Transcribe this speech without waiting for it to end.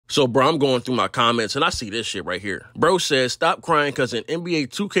So, bro, I'm going through my comments and I see this shit right here. Bro says, stop crying because in NBA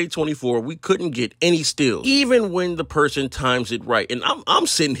 2K24, we couldn't get any steals, even when the person times it right. And I'm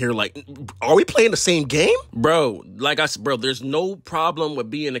sitting here like, are we playing the same game? Bro, like I said, bro, there's no problem with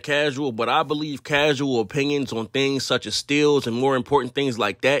being a casual, but I believe casual opinions on things such as steals and more important things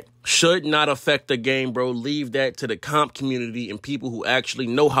like that should not affect the game, bro. Leave that to the comp community and people who actually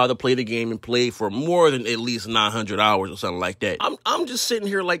know how to play the game and play for more than at least 900 hours or something like that. I'm just sitting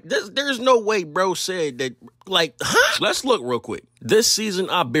here like, there's no way bro said that, like, huh? Let's look real quick. This season,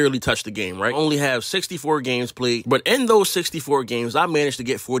 I barely touched the game, right? Only have 64 games played, but in those 64 games, I managed to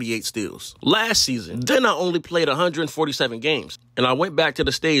get 48 steals. Last season, then I only played 147 games, and I went back to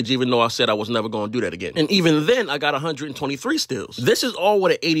the stage even though I said I was never going to do that again. And even then, I got 123 steals. This is all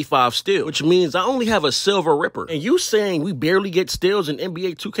with an 85 steal, which means I only have a silver ripper. And you saying we barely get steals in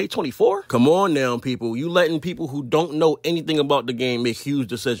NBA 2K24? Come on now, people. You letting people who don't know anything about the game make huge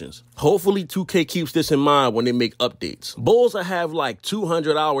decisions. Hopefully, 2K keeps this in mind when they make updates. Bulls are having like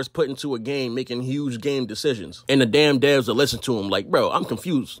 200 hours put into a game making huge game decisions, and the damn devs will listen to them like, bro, I'm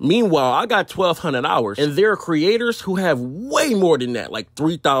confused. Meanwhile, I got 1,200 hours, and there are creators who have way more than that, like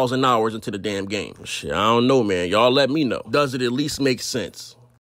 3,000 hours into the damn game. Shit, I don't know, man. Y'all let me know. Does it at least make sense?